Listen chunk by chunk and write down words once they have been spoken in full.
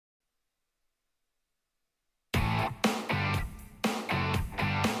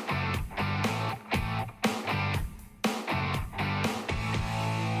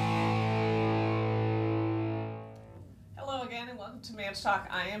welcome to Manch Talk.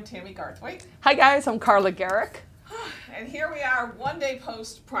 I am Tammy Garthwaite. Hi guys, I'm Carla Garrick. And here we are, one day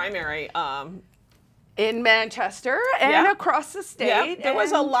post primary. In Manchester and across the state. Yeah, there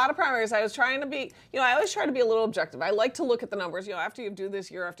was a lot of primaries. I was trying to be, I always try to be a little objective. I like to look at the numbers. After you do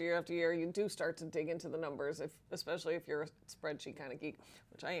this year after year after year, you do start to dig into the numbers, especially if you're a spreadsheet kind of geek,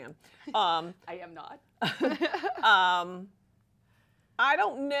 which I am. I am not. I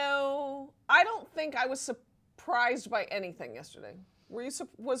don't know. I don't think I was surprised by anything yesterday.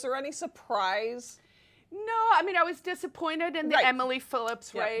 Was there any surprise? No, I mean, I was disappointed in the Emily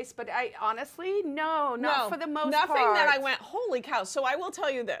Phillips race, but I honestly, not for the most part. Nothing that I went, holy cow. So I will tell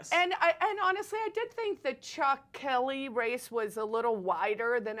you this. And honestly, I did think the Chuck Kelly race was a little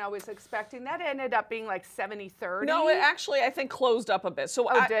wider than I was expecting. That ended up being like 70-30. No, it actually, I think, closed up a bit. So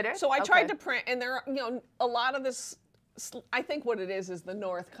did it? So I tried to print, and there, a lot of this, I think what it is the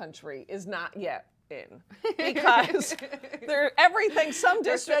North Country is not yet in, because everything, some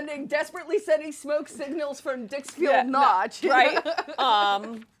districts desperately sending smoke signals from Dixfield Notch, right?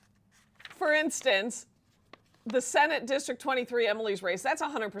 For instance, the Senate District 23 Emily's race, that's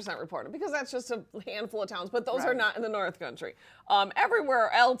 100% reported because that's just a handful of towns, but those are not in the North Country.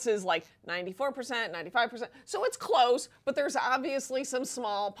 Everywhere else is like 94%, 95%. So it's close, but there's obviously some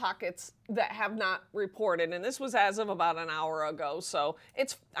small pockets that have not reported. And this was as of about an hour ago. So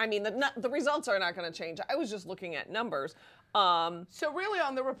the results are not going to change. I was just looking at numbers. So really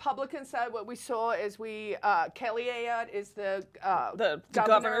on the Republican side, what we saw is Kelly Ayotte is the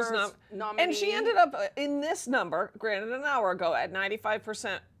governor's nominee. And she ended up in this number, granted an hour ago, at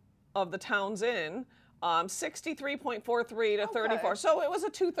 95% of the towns in, 63.43 to 34. So it was a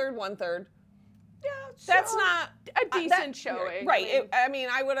 2/3, 1/3. Yeah, that's not a decent showing. Right.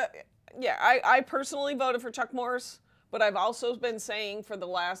 I would have, I personally voted for Chuck Morris, but I've also been saying for the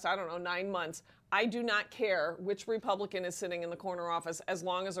last, 9 months, I do not care which Republican is sitting in the corner office as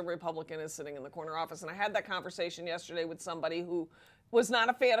long as a Republican is sitting in the corner office. And I had that conversation yesterday with somebody who was not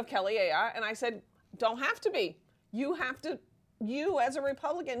a fan of Kelly Ayotte, and I said, don't have to be. You as a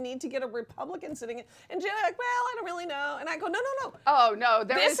Republican need to get a Republican sitting in. And Jen's like, well, I don't really know. And I go, no. Oh, no,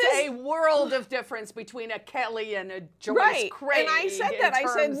 there is a world of difference between a Kelly and a Joyce Craig. And I said that.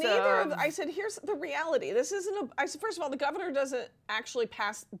 I said, here's the reality. This isn't first of all, the governor doesn't actually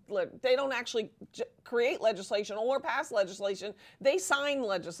they don't actually create legislation or pass legislation. They sign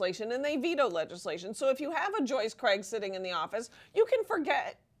legislation and they veto legislation. So if you have a Joyce Craig sitting in the office, you can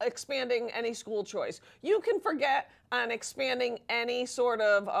forget expanding any school choice. You can forget on expanding any sort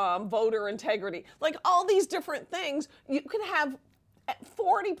of voter integrity. Like all these different things, you can have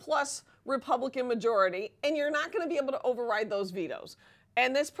 40+ Republican majority, and you're not going to be able to override those vetoes.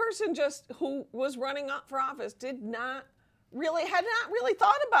 And this person who was running up for office had not really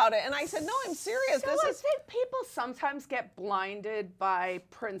thought about it. And I said, no, I'm serious. So I think people sometimes get blinded by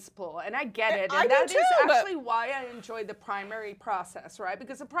principle, and I get it. And that is actually why I enjoy the primary process, right?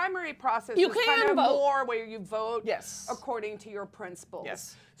 Because the primary process is kind of more where you vote according to your principles.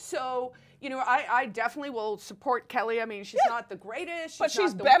 Yes. So, I definitely will support Kelly. I mean, she's not the greatest, but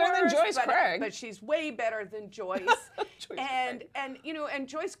she's better than Joyce Craig. But she's way better than Joyce. And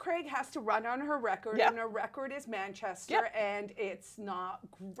Joyce Craig has to run on her record, and her record is Manchester, and it's not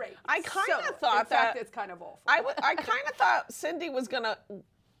great. I kind of thought in fact, it's kind of awful. I kind of thought Cindy was gonna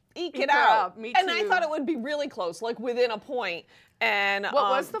eke it out. Me too. And I thought it would be really close, like within a point. And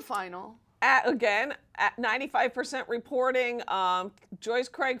what was the final? At 95% reporting, Joyce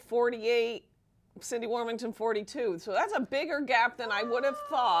Craig 48, Cindy Warmington 42. So that's a bigger gap than I would have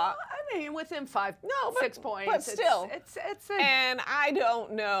thought. I mean, within 6 points. But still, and I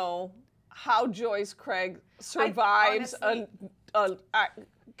don't know how Joyce Craig survives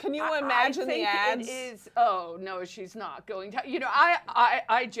can you imagine the ads? It is. Oh no, she's not going to.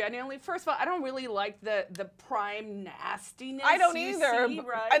 I genuinely. First of all, I don't really like the prime nastiness. I don't either.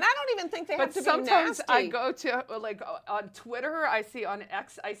 Right? And I don't even think they have to be nasty. Sometimes I go to on Twitter. I see on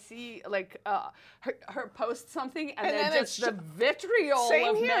X. I see her post something, and then just the vitriol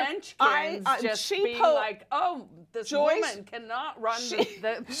of Menchkins just being like, oh, this woman cannot run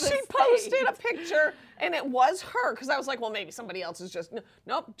the She posted a picture, and it was her, because I was like, well, maybe somebody else is just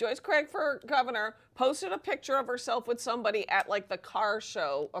nope. Joyce Craig for governor posted a picture of herself with somebody at the car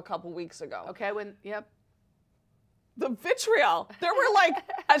show a couple weeks ago. Okay, the vitriol. There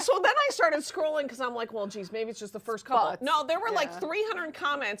were so then I started scrolling because I'm like, well, geez, maybe it's just the first couple. No, there were 300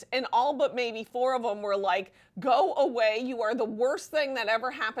 comments, and all but maybe 4 of them were like, go away. You are the worst thing that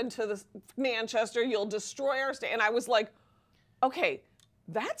ever happened to Manchester. You'll destroy our state. And I was like, okay,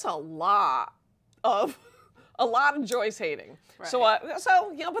 that's a lot of Joyce hating. Right. So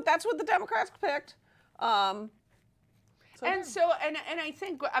but that's what the Democrats picked. So And I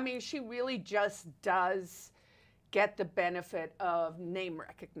think, I mean, she really just does get the benefit of name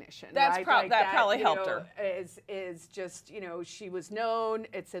recognition. That's right? that probably helped her. Is just, she was known.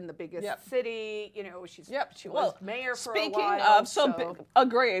 It's in the biggest city. She was mayor for a while. Speaking of,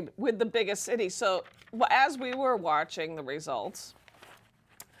 agreed with the biggest city. So as we were watching the results,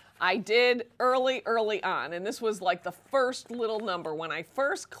 I did early on, and this was like the first little number when I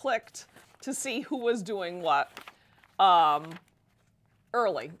first clicked to see who was doing what.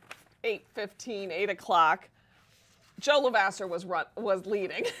 Early, 8:15, 8 o'clock. Joe Lavasser was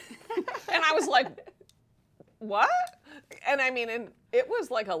leading, and I was like, "What?" And I mean, and it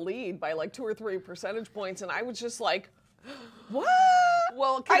was like a lead by like 2 or 3 percentage points, and I was just like, "What?"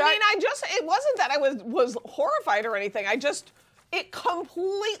 Well, it wasn't that I was horrified or anything. It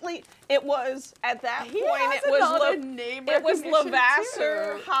was at that point. It was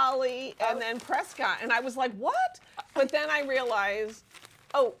Lavasser, Holly, and then Prescott, and I was like, "What?" But then I realized,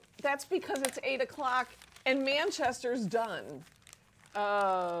 oh, that's because it's 8 o'clock. And Manchester's done.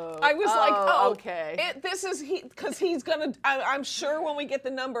 Oh. I was like, okay. Because he's going to, I'm sure when we get the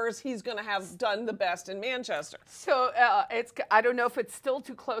numbers, he's going to have done the best in Manchester. So I don't know if it's still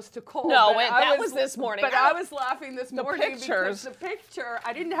too close to cold. No, that was this morning. But I was laughing this morning because the picture,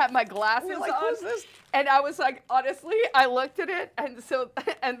 I didn't have my glasses like, on. Who's this? And I was like, honestly, I looked at it, and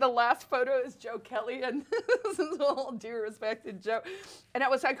the last photo is Joe Kelly, and this is all due respect to Joe. And I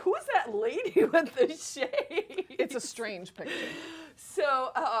was like, who's that lady with the shade? It's a strange picture.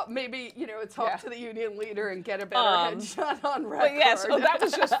 So maybe, talk to the union leader and get a better headshot on record. But yes, that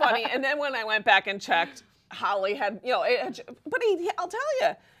was just funny. And then when I went back and checked, Holly had, but I'll tell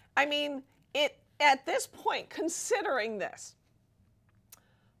you, I mean, at this point, considering this,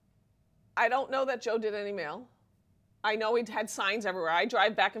 I don't know that Joe did any mail. I know he had signs everywhere. I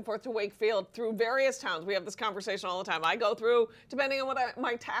drive back and forth to Wakefield through various towns. We have this conversation all the time. I go through, depending on what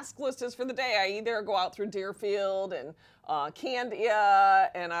my task list is for the day, I either go out through Deerfield and Candia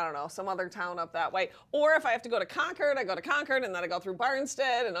and I don't know, some other town up that way. Or if I have to go to Concord, I go to Concord and then I go through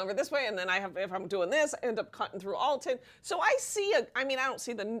Barnstead and over this way. And then if I'm doing this, I end up cutting through Alton. So I see, I don't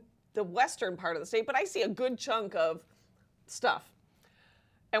see the western part of the state, but I see a good chunk of stuff.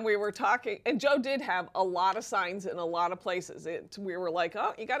 And we were talking, and Joe did have a lot of signs in a lot of places. We were like,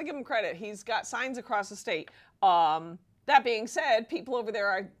 oh, you got to give him credit. He's got signs across the state. That being said, people over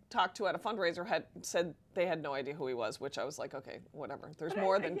there I talked to at a fundraiser had said they had no idea who he was, which I was like, okay, whatever. There's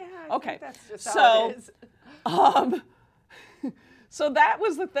more than, okay. That's just how it is. So that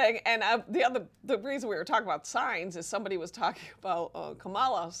was the thing. And the reason we were talking about signs is somebody was talking about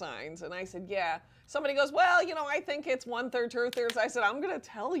Kamala signs. And I said, yeah. Somebody goes, well, I think it's 1/3, 2/3. I said, I'm going to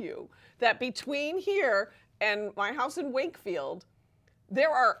tell you that between here and my house in Wakefield, there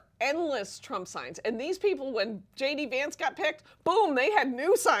are endless Trump signs. And these people, when J.D. Vance got picked, boom, they had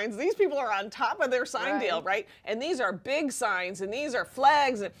new signs. These people are on top of their sign deal, right? And these are big signs, and these are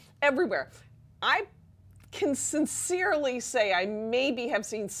flags everywhere. I can sincerely say I maybe have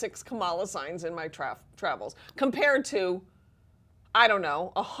seen 6 Kamala signs in my travels, compared to, I don't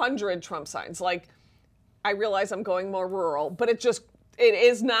know, 100 Trump signs. Like, I realize I'm going more rural, but it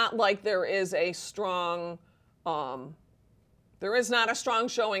is not like there is a strong, showing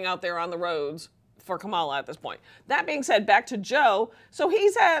out there on the roads for Kamala at this point. That being said, back to Joe. So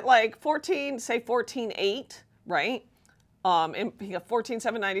he's at like 14.8, right? He got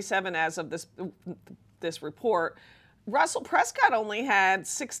 14,797 as of this report. Russell Prescott only had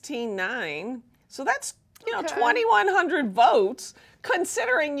 16.9. So that's, 2,100 votes,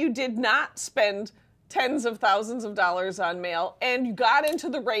 considering you did not spend tens of thousands of dollars on mail and you got into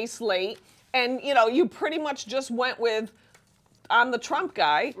the race late and, you pretty much just went with, I'm the Trump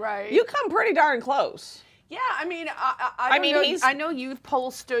guy. Right. You come pretty darn close. Yeah, I mean, I know you poll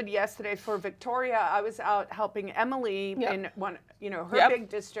stood yesterday for Victoria. I was out helping Emily in one, her big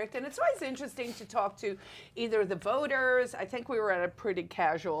district, and it's always interesting to talk to either the voters. I think we were at a pretty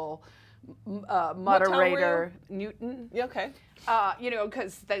casual moderator, Newton. Yeah, okay.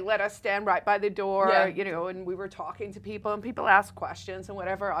 Because they let us stand right by the door, and we were talking to people, and people asked questions and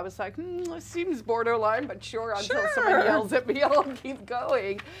whatever. I was like, it seems borderline, but sure, until someone yells at me, I'll keep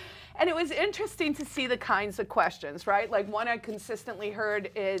going. And it was interesting to see the kinds of questions, right? Like one I consistently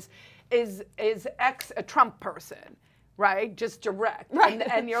heard is X a Trump person? Right? Just direct. Right.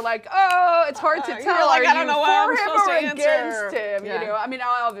 And you're like, oh, it's hard to tell. Like, I don't know why for him or against him? Yeah. I mean,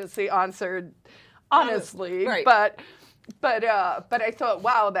 I obviously answered honestly, right. but I thought,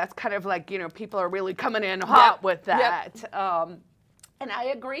 wow, that's kind of like, people are really coming in hot with that. Yep. And I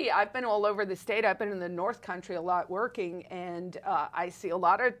agree. I've been all over the state. I've been in the North Country a lot working, and I see a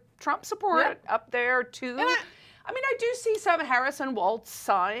lot of Trump support up there too. I mean, I do see some Harrison Waltz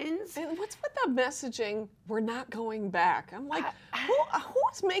signs. And what's with the messaging? We're not going back. I'm like,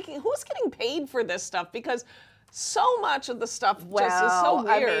 who's getting paid for this stuff? Because so much of the stuff just is so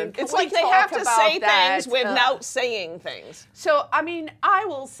weird. I mean, it's like they have to say things without saying things. So, I mean, I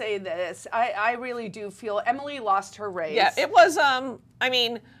will say this. I really do feel Emily lost her race. Yeah, it was, I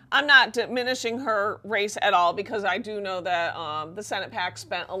mean, I'm not diminishing her race at all because I do know that the Senate PAC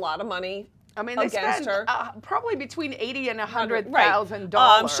spent a lot of money. I mean, they spent probably between $80,000 and $100,000.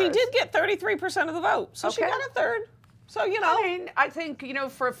 Right. She did get 33% of the vote, so she got a third. So, you know. I mean, I think, you know,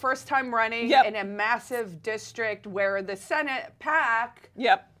 for a first time running in a massive district where the Senate PAC,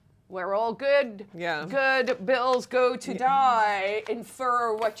 where all good bills go to die,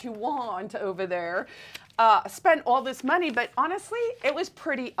 infer what you want over there, spent all this money. But honestly, it was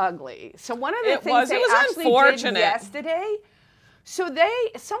pretty ugly. So one of the things they actually did yesterday,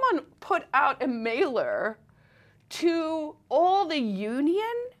 someone put out a mailer to all the union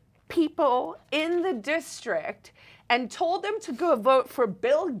people in the district and told them to go vote for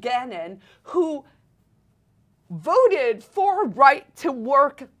Bill Gannon, who voted for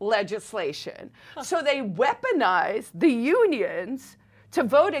right-to-work legislation. So they weaponized the unions to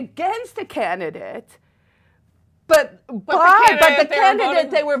vote against a candidate, but the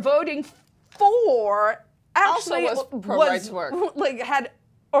candidate they were voting for actually also was pro-right-to-work. Like had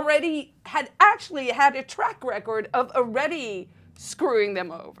actually had a track record of already screwing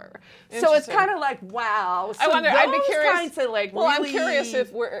them over. So it's kind of like, wow. So I'd be curious. Kinds of like, well, really, I'm curious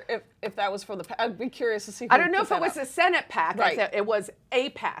if that was for the PAC. I'd be curious to see. I don't know if it was the Senate PAC. Right. It was a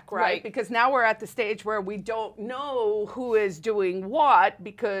PAC, right? Because now we're at the stage where we don't know who is doing what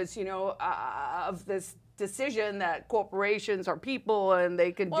because, you know, of this decision that corporations are people and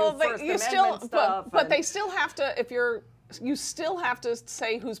they can do First Amendment stuff. But they still have to, you still have to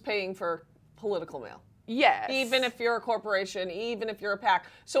say who's paying for political mail. Yes. Even if you're a corporation, even if you're a PAC.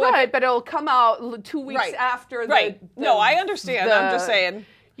 So but it'll come out 2 weeks after no, I understand. I'm just saying.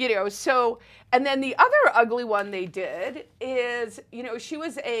 You know, so, and then the other ugly one they did is, you know, she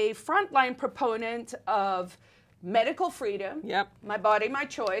was a frontline proponent of medical freedom. Yep. My body, my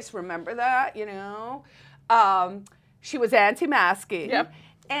choice. Remember that, you know. She was anti-masking. Yep.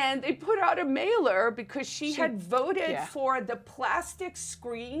 And they put out a mailer because she had voted for the plastic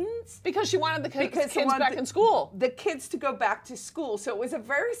screens. Because she wanted the kids back in school. The kids to go back to school. So it was a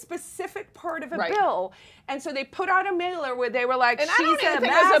very specific part of a bill. And so they put out a mailer where they were like, and I don't even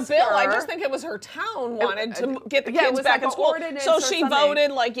think it was a bill. I just think it was her town wanted to get the kids back in school. So she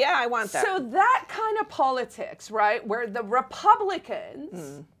voted like, yeah, I want that. So that kind of politics, right, where the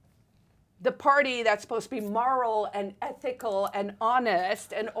Republicans... the party that's supposed to be moral and ethical and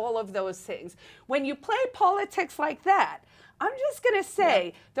honest and all of those things. When you play politics like that, I'm just going to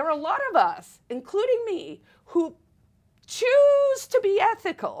say there are a lot of us, including me, who choose to be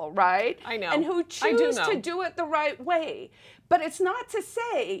ethical, right? I know. And who choose to do it the right way. But it's not to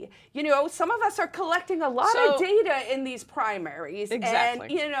say, you know, some of us are collecting a lot of data in these primaries. Exactly.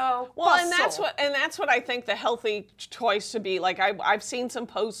 And, you know, well, and that's what I think the healthy choice to be. Like I've seen some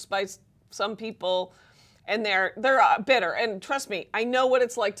posts by some people, and they're bitter. And trust me, I know what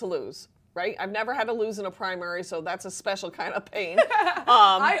it's like to lose, right? I've never had to lose in a primary, so that's a special kind of pain.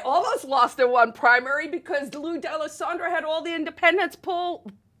 I almost lost in one primary because Lou D'Alessandro had all the independents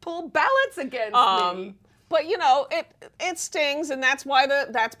pull ballots against me. But you know, it stings, and that's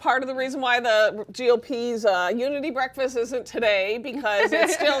part of the reason why the GOP's unity breakfast isn't today, because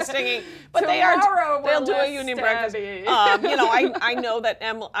it's still stinging. But they'll do a union breakfast. You know, I know that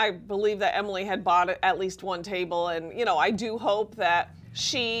I believe that Emily had bought at least one table, and you know, I do hope that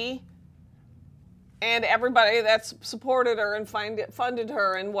she and everybody that's supported her and funded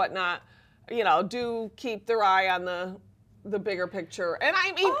her and whatnot, you know, do keep their eye on the bigger picture. And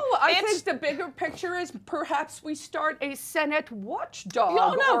I mean, I think the bigger picture is perhaps we start a Senate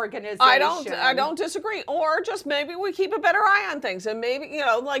watchdog organization. I don't disagree. Or just maybe we keep a better eye on things, and maybe, you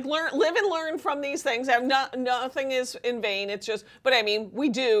know, like live and learn from these things. Nothing is in vain. It's just, but I mean, we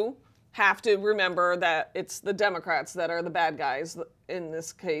do have to remember that it's the Democrats that are the bad guys in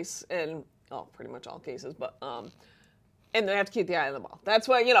this case, and pretty much all cases, but and they have to keep the eye on the ball. That's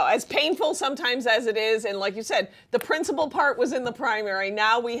why, you know, as painful sometimes as it is, and like you said, the principal part was in the primary.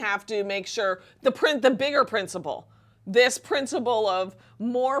 Now we have to make sure the bigger principle, this principle of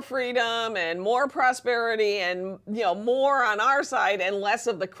more freedom and more prosperity and, you know, more on our side and less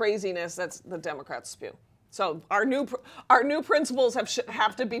of the craziness that's the Democrats spew. So our new principles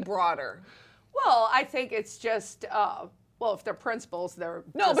have to be broader. Well, I think it's just. Well, if they're principles, they're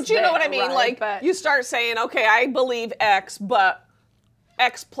but you know what I mean. Right? Like, you start saying, okay, I believe X, but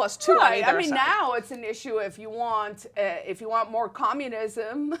X plus 2 on either I mean, side. now it's an issue if you want more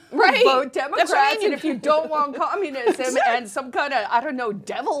communism, right. vote Democrats, and if you don't want communism and some kind of, I don't know,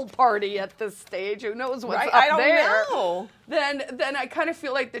 devil party at this stage, who knows what's up there, then I kind of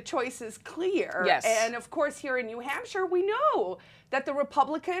feel like the choice is clear. Yes. And of course, here in New Hampshire, we know that the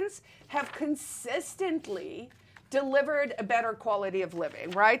Republicans have consistently delivered a better quality of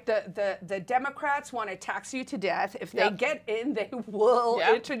living, right? The Democrats want to tax you to death. If they get in, they will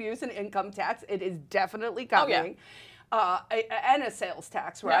introduce an income tax. It is definitely coming. And a sales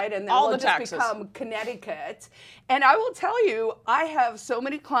tax, right? And then all we'll the just taxes. become Connecticut. And I will tell you, I have so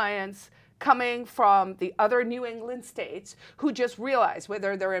many clients coming from the other New England states who just realize,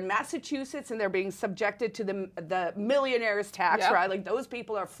 whether they're in Massachusetts and they're being subjected to the millionaire's tax, right? Like those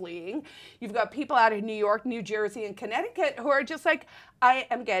people are fleeing. You've got people out of New York, New Jersey, and Connecticut who are just like, I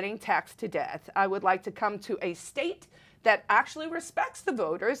am getting taxed to death. I would like to come to a state that actually respects the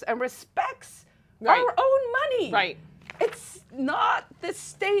voters and respects our own money. Right. It's not the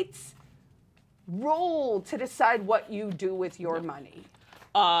state's role to decide what you do with your money.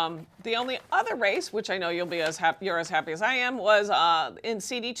 The only other race, which I know you'll be you're as happy as I am, was in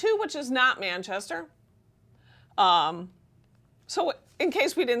CD2, which is not Manchester. So in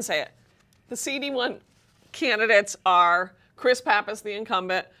case we didn't say it, the CD1 candidates are Chris Pappas, the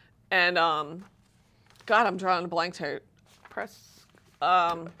incumbent, and God, I'm drawing a blank here.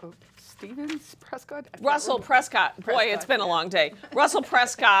 Stevens, Prescott? Russell Prescott. Boy, it's been a long day. Russell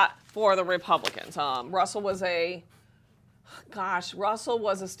Prescott for the Republicans. Russell was a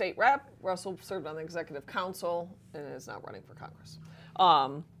state rep. Russell served on the executive council and is now running for Congress.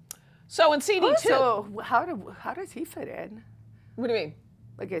 So in CD2. So how does he fit in? What do you mean?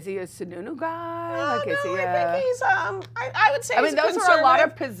 Like, is he a Sununu guy? I think he's, I would say I mean, those are a lot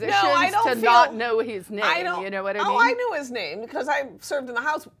of positions to not know his name. You know what I mean? Oh, I knew his name because I served in the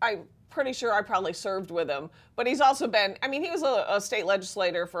House. I'm pretty sure I probably served with him. But he's also been, I mean, he was a state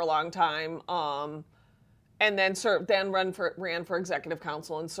legislator for a long time. And then ran for executive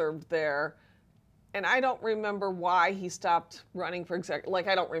council and served there. And I don't remember why he stopped running for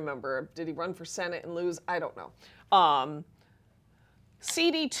I don't remember. Did he run for Senate and lose? I don't know.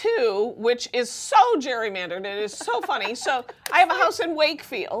 CD2, which is so gerrymandered, it is so funny. So I have a house in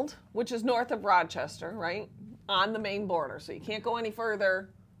Wakefield, which is north of Rochester, right? On the Maine border. So you can't go any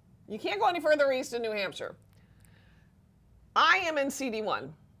further. You can't go any further east in New Hampshire. I am in CD1.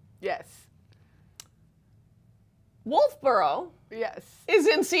 Yes. Wolfboro is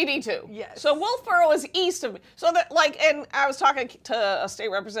in CD2. Yes. So Wolfboro is east of me. So that and I was talking to a state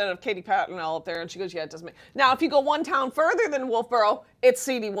representative, Katie Pattonell, up there, and she goes, yeah, it doesn't make. Now, if you go one town further than Wolfboro, it's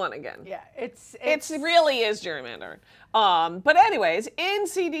CD1 again. Yeah, it really is gerrymandered. But anyways, in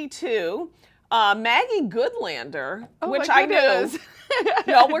CD2, Maggie Goodlander, which I knew.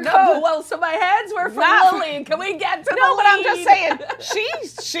 No, well, so my heads were from Lily. Can we get to the lead? But I'm just saying,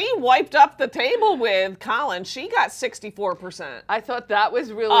 she wiped up the table with Colin. She got 64%. I thought that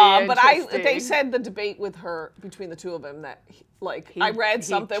was really interesting. But they said the debate with her, between the two of them, that, I read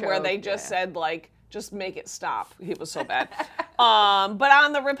something where they just said, just make it stop. He was so bad. But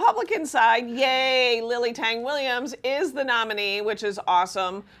on the Republican side, yay, Lily Tang Williams is the nominee, which is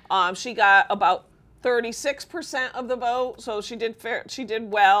awesome. She got about 36% of the vote, so she did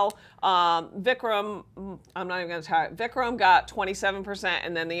well. Vikram, I'm not even going to tell you. Vikram got 27%,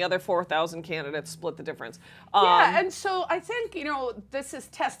 and then the other 4,000 candidates split the difference. Yeah, and so I think, this is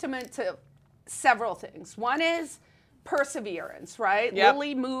testament to several things. One is perseverance, right? Yep.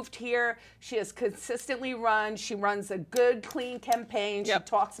 Lily moved here. She has consistently run. She runs a good, clean campaign. She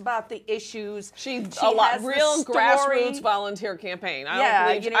talks about the issues. She has real grassroots volunteer campaign.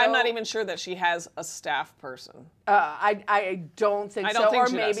 I'm not even sure that she has a staff person. I don't think so. Or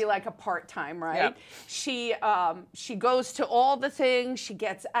maybe like a part-time, right? Yep. She goes to all the things. She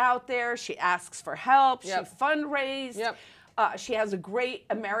gets out there. She asks for help. She fundraised. Yep. She has a great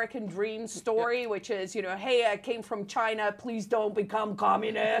American dream story, which is, hey, I came from China. Please don't become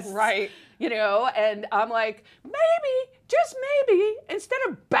communist. Right. And I'm like, maybe, just maybe, instead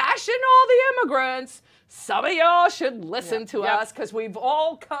of bashing all the immigrants, some of y'all should listen to us, because we've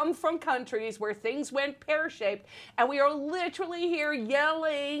all come from countries where things went pear-shaped, and we are literally here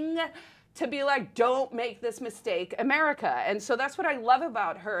yelling to be like, don't make this mistake, America. And so that's what I love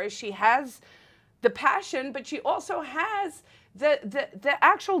about her, is she has the passion, but she also has the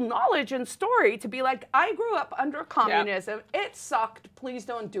actual knowledge and story to be like, I grew up under communism. It sucked. Please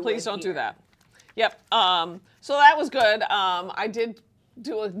don't do it. Please don't do that. Yep. So that was good. I did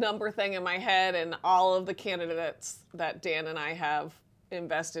do a number thing in my head, and all of the candidates that Dan and I have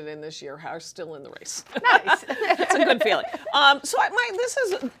invested in this year are still in the race. Nice. It's a good feeling. This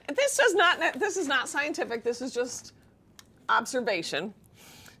is not scientific. This is just observation.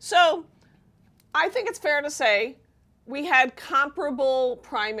 So I think it's fair to say we had comparable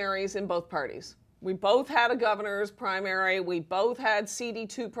primaries in both parties. We both had a governor's primary. We both had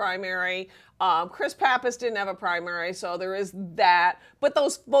CD2 primary. Chris Pappas didn't have a primary, so there is that. But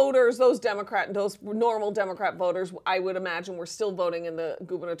those voters, those normal Democrat voters, I would imagine were still voting in the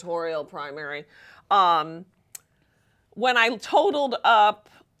gubernatorial primary. When I totaled up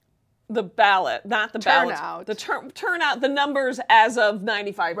the ballot, not the turnout, turnout, the numbers as of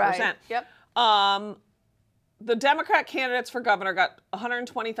 95%. Right. Yep. The Democrat candidates for governor got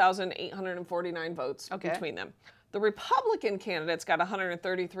 120,849 votes between them. The Republican candidates got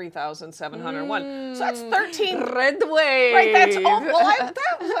 133,701. So that's 13. Red wave. Right, that's all. Well,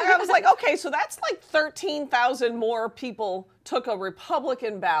 I was like, okay, so that's like 13,000 more people took a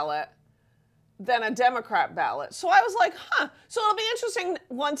Republican ballot than a Democrat ballot. So I was like, So it'll be interesting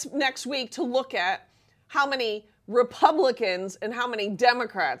next week to look at how many Republicans and how many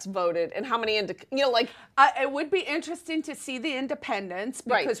Democrats voted and how many, it would be interesting to see the independents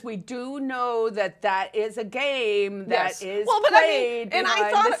because we do know that is a game that is played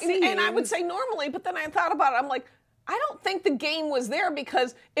behind the scenes. And I would say normally, but then I thought about it. I'm like, I don't think the game was there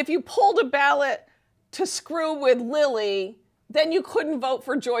because if you pulled a ballot to screw with Lily, then you couldn't vote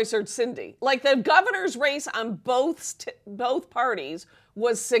for Joyce or Cindy. Like the governor's race on both parties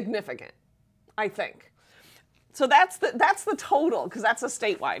was significant, I think. So that's the total, because that's a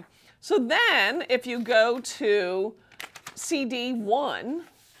statewide. So then, if you go to CD1,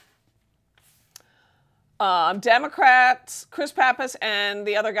 Democrats, Chris Pappas and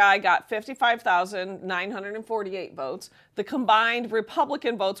the other guy got 55,948 votes. The combined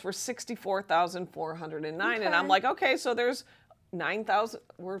Republican votes were 64,409. Okay. And I'm like, okay, so there's 9,000.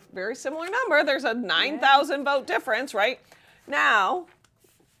 We're a very similar number. There's a 9,000 vote difference, right? Now,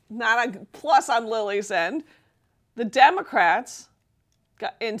 not a plus on Lily's end. The Democrats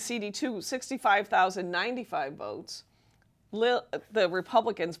got in CD2 65,095 votes. The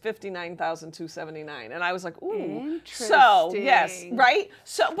Republicans 59,279, and I was like, ooh. So yes, right.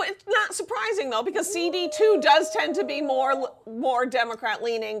 So, but it's not surprising though because CD2 does tend to be more Democrat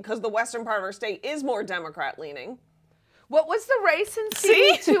leaning because the western part of our state is more Democrat leaning. What was the race in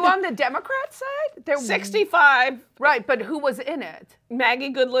CD2 on the Democrat side? 65. Right, but who was in it?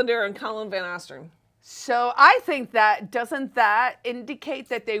 Maggie Goodlander and Colin Van Ostern. So I think doesn't that indicate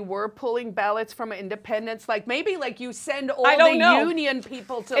that they were pulling ballots from independents? Like maybe like you send all the union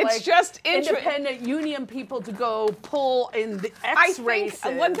people to independent union people to go pull in the X races.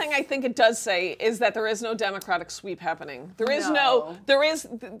 One thing I think it does say is that there is no Democratic sweep happening.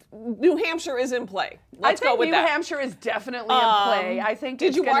 New Hampshire is in play. Let's go with that. New Hampshire is definitely in play. I think.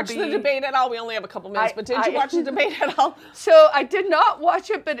 Did you watch the debate at all? We only have a couple minutes, but did you watch the debate at all? So I did not watch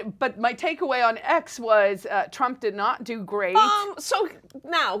it, but my takeaway on X was Trump did not do great. So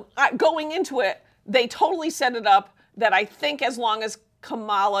now, going into it, they totally set it up that I think as long as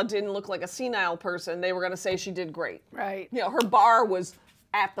Kamala didn't look like a senile person, they were going to say she did great. Right. Her bar was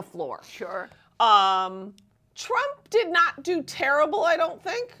at the floor. Sure. Trump did not do terrible, I don't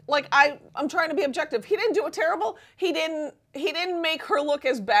think. Like I'm trying to be objective. He didn't do it terrible. He didn't make her look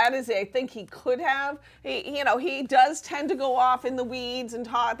as bad as I think he could have. He does tend to go off in the weeds and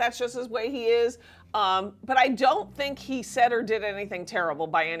talk. That's just his way he is. But I don't think he said or did anything terrible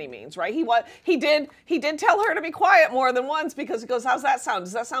by any means, right? He did tell her to be quiet more than once because he goes, "How's that sound?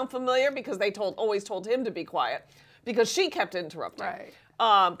 Does that sound familiar?" Because they always told him to be quiet because she kept interrupting. Right.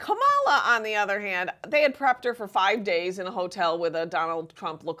 Kamala, on the other hand, they had prepped her for 5 days in a hotel with a Donald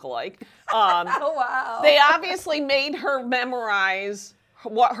Trump lookalike. Oh, wow. They obviously made her memorize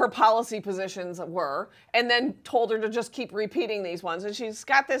what her policy positions were and then told her to just keep repeating these ones. And she's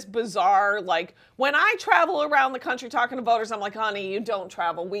got this bizarre, like, when I travel around the country talking to voters, I'm like, honey, you don't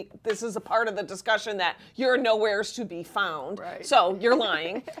travel. This is a part of the discussion that you're nowheres to be found. Right. So you're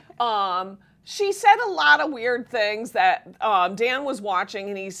lying. She said a lot of weird things that Dan was watching,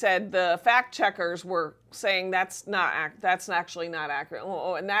 and he said the fact checkers were saying that's actually not accurate.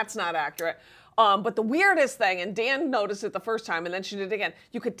 Oh, and that's not accurate. But the weirdest thing, and Dan noticed it the first time, and then she did it again,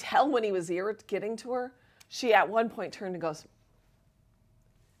 you could tell when he was getting to her, she at one point turned and goes,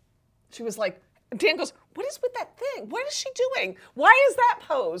 she was like, Dan goes, what is with that thing? What is she doing? Why is that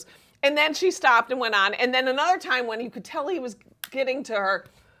pose? And then she stopped and went on. And then another time when you could tell he was getting to her,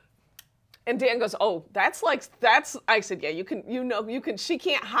 and Dan goes, oh, I said, yeah, you can, she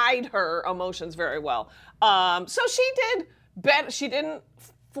can't hide her emotions very well. So she didn't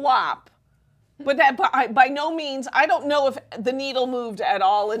flop But that by no means, I don't know if the needle moved at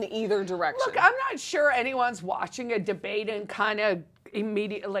all in either direction. Look, I'm not sure anyone's watching a debate and kind of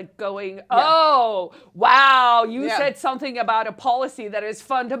immediately like going, oh, wow, you said something about a policy that has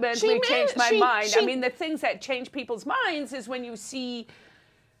fundamentally changed my mind. I mean, the things that change people's minds is when you see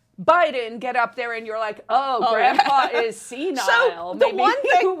Biden get up there and you're like, oh, grandpa is senile. So the one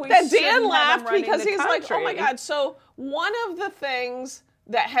thing that Dan laughed because he's like, oh my God. So one of the things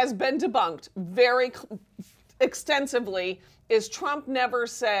that has been debunked very extensively is Trump never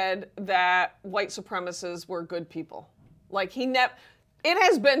said that white supremacists were good people. Like it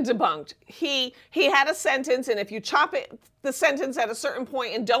has been debunked. He had a sentence, and if you chop the sentence at a certain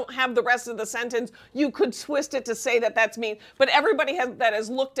point and don't have the rest of the sentence, you could twist it to say that that's mean. But everybody that has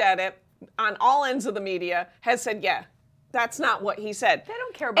looked at it on all ends of the media has said, yeah, that's not what he said. They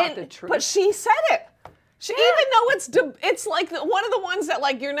don't care about the truth. But she said it. Even though it's like one of the ones that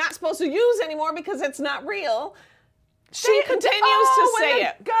like you're not supposed to use anymore because it's not real. She continues to say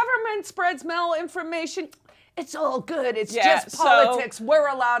it. Government spreads malinformation. It's all good. It's just politics. We're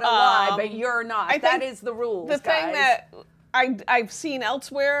allowed to lie, but you're not. That is the rules, The thing that I've seen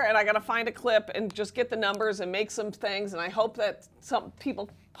elsewhere, and I got to find a clip and just get the numbers and make some things, and I hope that some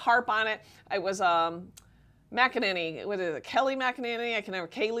people harp on it. I was McEnany, what is it, Kelly McEnany? I can never,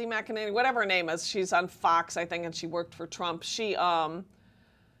 Kayleigh McEnany, whatever her name is. She's on Fox, I think, and she worked for Trump. She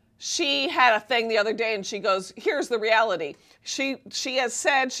had a thing the other day, and she goes, here's the reality. She has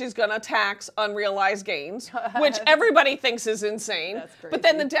said she's going to tax unrealized gains, which everybody thinks is insane. That's crazy. But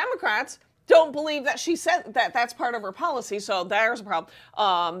then the Democrats don't believe that she said that that's part of her policy, so there's a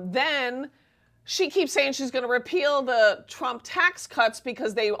problem. Then she keeps saying she's going to repeal the Trump tax cuts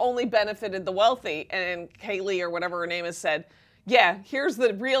because they only benefited the wealthy. And Kayleigh, or whatever her name is, said, yeah, here's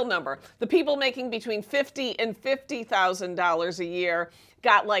the real number. The people making between $50,000 and $50,000 a year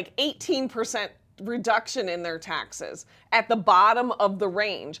got like 18% reduction in their taxes at the bottom of the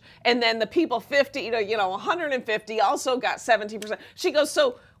range. And then the people 50 to 150 also got 17%. She goes,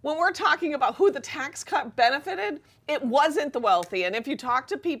 so when we're talking about who the tax cut benefited, it wasn't the wealthy. And if you talk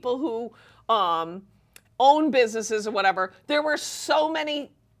to people who own businesses or whatever, there were so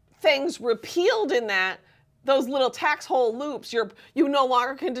many things repealed in those little tax hole loops. You no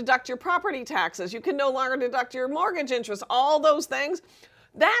longer can deduct your property taxes. You can no longer deduct your mortgage interest, all those things.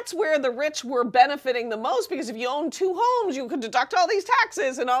 That's where the rich were benefiting the most, because if you own 2 homes, you could deduct all these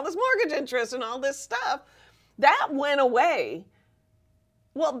taxes and all this mortgage interest and all this stuff. That went away.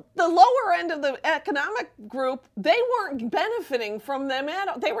 Well, the lower end of the economic group, they weren't benefiting from them at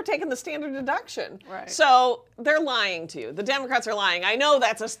all. They were taking the standard deduction. Right. So they're lying to you. The Democrats are lying. I know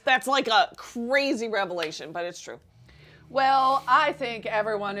that's like a crazy revelation, but it's true. Well, I think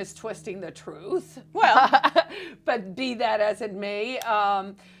everyone is twisting the truth. Well, but be that as it may,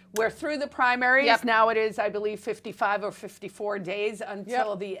 we're through the primaries. Yep. Now it is, I believe, 55 or 54 days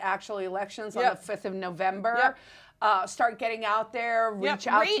until the actual elections on the 5th of November. Yep. Start getting out there, reach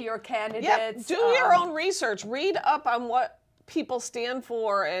out to your candidates. Do your own research. Read up on what people stand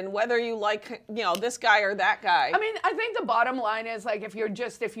for and whether you like, this guy or that guy. I mean, I think the bottom line is, like, if you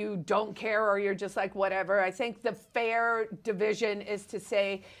don't care or you're just like, whatever, I think the fair division is to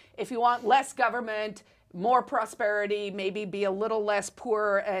say, if you want less government, more prosperity, maybe be a little less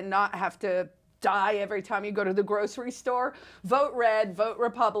poor and not have to die every time you go to the grocery store, vote red, vote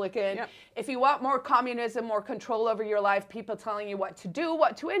Republican. Yep. If you want more communism, more control over your life, people telling you what to do,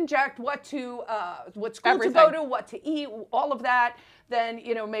 what to inject, what school to go to, what to eat, all of that, then,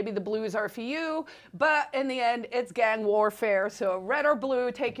 maybe the blues are for you. But in the end, it's gang warfare. So red or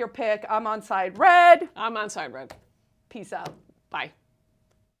blue, take your pick. I'm on side red. I'm on side red. Peace out. Bye.